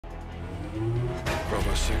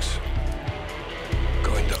Bravo 6.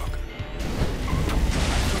 Going dark.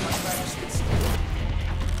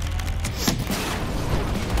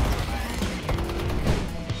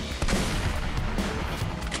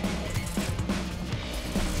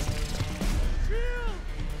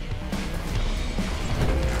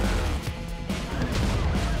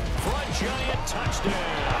 Giant touchdown.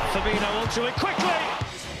 Fabinho onto it quickly.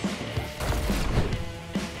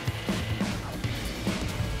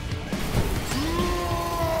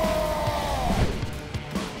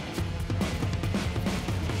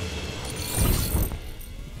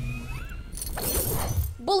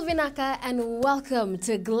 Bulvinaka and welcome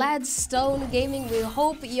to Gladstone Gaming. We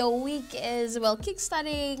hope your week is well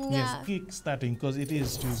kickstarting. Yes, kickstarting because it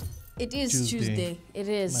is Tuesday. It is Tuesday. It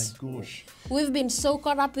is. My gosh. We've been so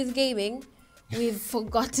caught up with gaming, we've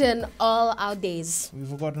forgotten all our days. We've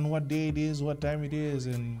forgotten what day it is, what time it is,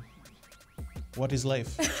 and what is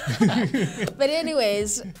life. But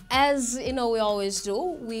anyways, as you know, we always do.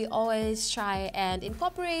 We always try and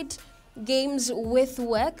incorporate games with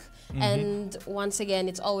work. And once again,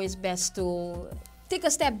 it's always best to take a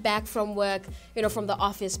step back from work, you know, from the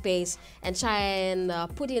office space, and try and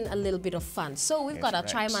put in a little bit of fun. So we've got a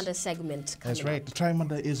Try Mada segment coming That's right. up. The Try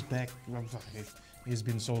Mada is back. It's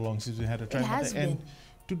been so long since we had a Try Mada. And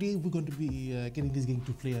today we're going to be getting this game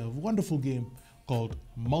to play a wonderful game called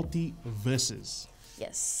MultiVersus.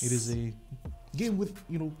 Yes. It is a game with,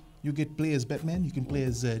 you know, you get play as Batman, you can play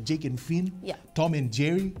as Jake and Finn, Yeah. Tom and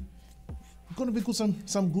Jerry. It's going to be good,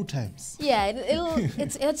 some good times. Yeah,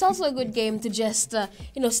 it's also a good game to just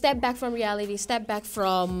you know, step back from reality, step back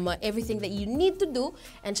from everything that you need to do,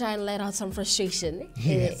 and try and let out some frustration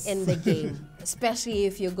in the game, especially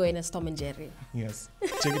if you're going as Tom and Jerry. Yes,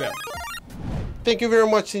 check it out. Thank you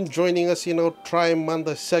very much in joining us in our Try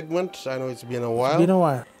Mada segment. I know it's been a while. Been a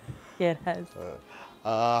while. Yeah, it has.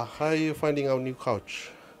 How are you finding our new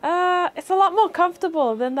couch? It's a lot more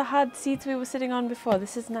comfortable than the hard seats we were sitting on before.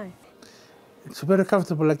 This is nice. It's very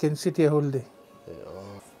comfortable. I can sit here all day.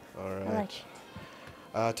 All right.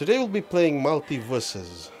 All right. Today we'll be playing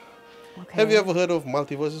MultiVersus. Okay. Have you ever heard of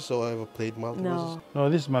MultiVersus or ever played MultiVersus? No. No,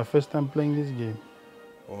 this is my first time playing this game.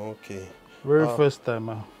 Okay. Very first time.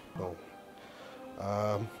 No.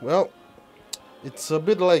 Well, it's a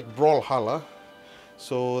bit like Brawlhalla.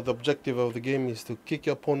 So the objective of the game is to kick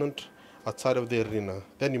your opponent outside of the arena.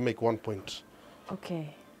 Then you make 1 point.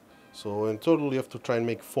 Okay. So in total you have to try and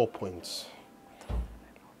make 4 points.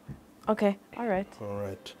 Okay. All right. All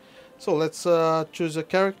right. So let's choose a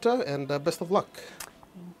character and best of luck.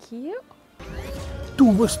 Thank you.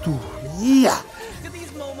 2 vs 2. Yeah.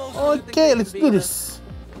 Okay, let's do this.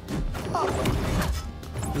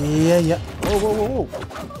 Yeah. Whoa.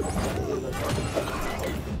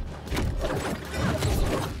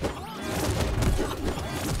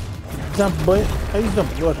 Jump, boy. How you jump?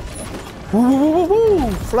 Good.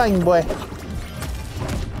 Woo. Flying, boy.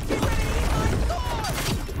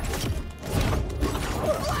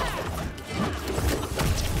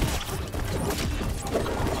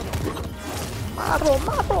 Maro.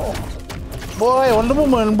 Boy, on the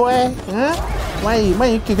moment, boy. Huh?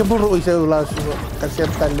 May kikaburo isa ulas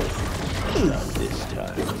kasihan tali. I'm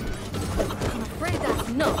afraid that's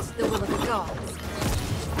not the will of the gods.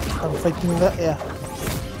 I'm fighting that, yeah.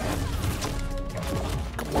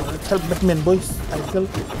 Come on, let's help Batman, boys. I feel.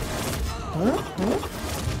 Huh?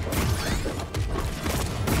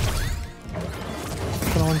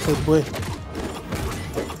 Come on, side, boy.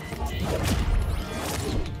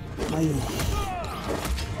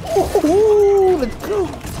 Let's go.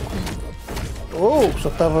 Oh, só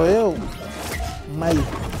tava eu. Mai.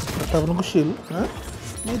 Só tava no cochilo, hã?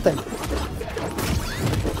 Nem tem.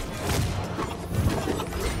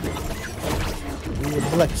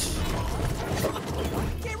 Black.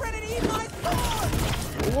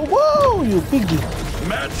 Whoa, you piggy.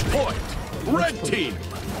 Match point. Red team.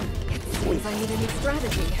 If I need any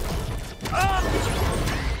strategy.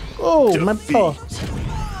 Oh, Mato.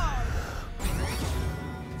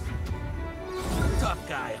 Tough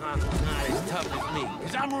guy, huh? Not as tough as me,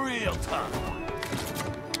 because I'm real tough.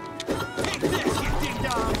 Take this, you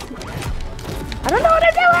ding-dong. I don't know what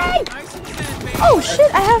I'm doing. Nice and thin, baby. Oh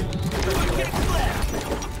shit! I have.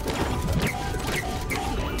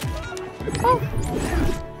 Oh.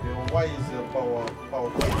 Why is the power?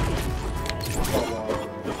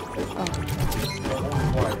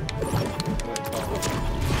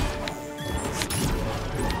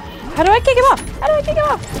 How do I kick him off?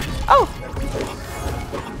 Oh.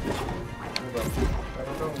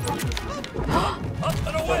 Up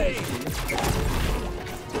and away.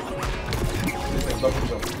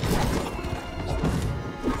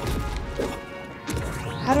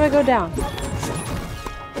 How do I go down?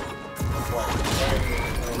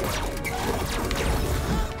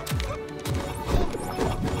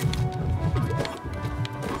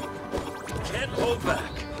 Can't hold back.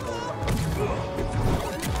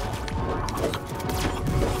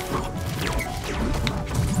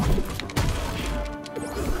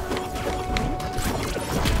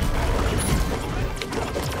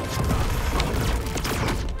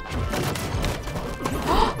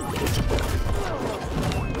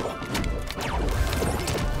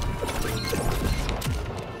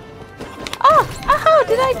 How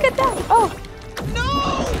did I get that? Oh. No!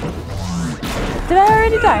 Did I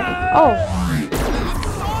already die? Oh.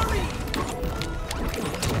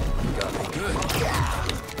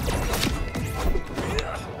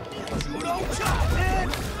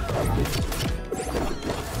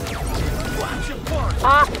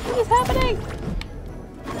 Ah, what is happening?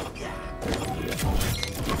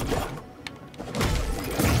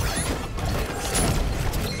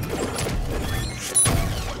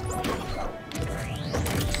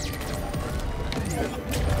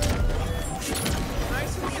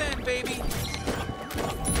 Nice and zen, baby.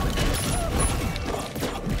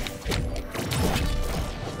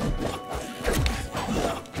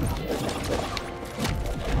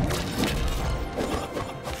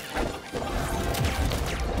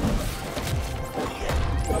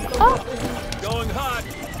 Going hot.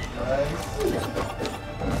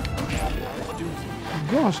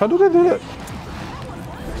 Gosh, how do they do that?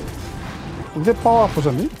 Is that power up or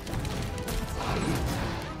something?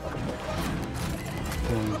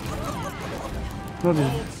 Not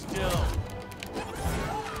really. Still.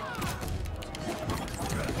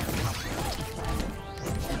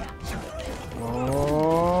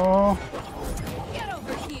 Oh.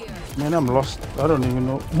 Man, I'm lost. I don't even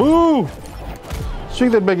know. Boo!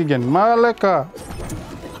 Swing that back again. Malaka.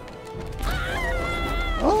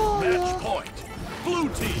 Oh, Match point. Blue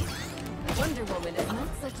team. Wonder Woman is not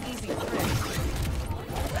such easy prey.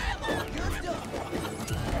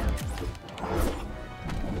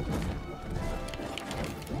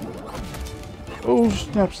 oh,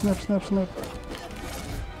 snap, snap, snap, snap.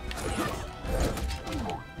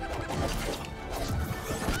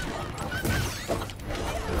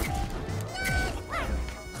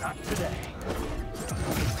 Not today.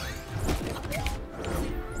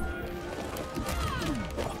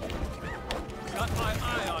 Got my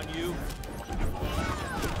eye on you.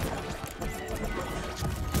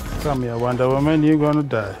 Come here, Wonder Woman, you're gonna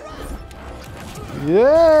die.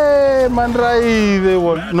 Yay, Mandrai! They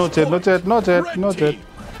won. Not yet, not yet, not yet, not yet.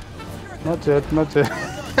 Not yet, not yet.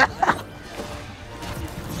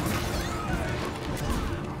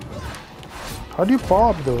 How do you power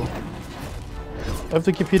up though? I have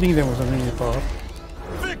to keep hitting them or something to power up.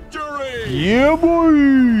 Victory! Yeah,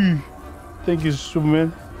 boy! Thank you,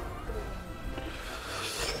 Superman.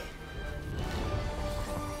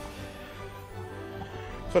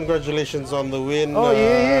 Congratulations on the win. Oh,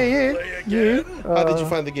 yeah. How did you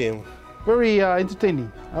find the game? Very entertaining.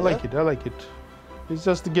 I like it. I like it. It's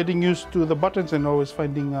just getting used to the buttons and always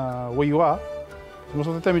finding where you are. Most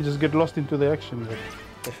of the time, you just get lost into the action.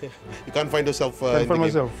 You can't find yourself. I find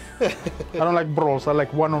myself. I don't like brawls. I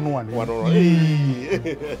like one-on-one. One-on-one.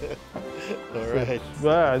 All right.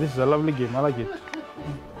 Yeah, this is a lovely game. I like it.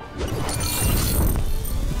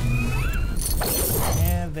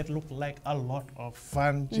 And that looked like a lot of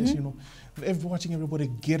fun. Just, you know, watching everybody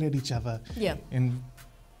get at each other. Yeah. And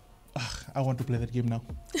I want to play that game now.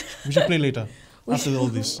 We should play later. After all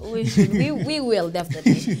this. we will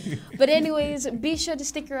definitely. But anyways, be sure to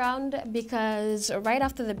stick around because right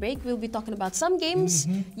after the break, we'll be talking about some games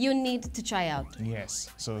you need to try out. Yes.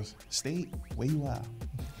 So stay where you are.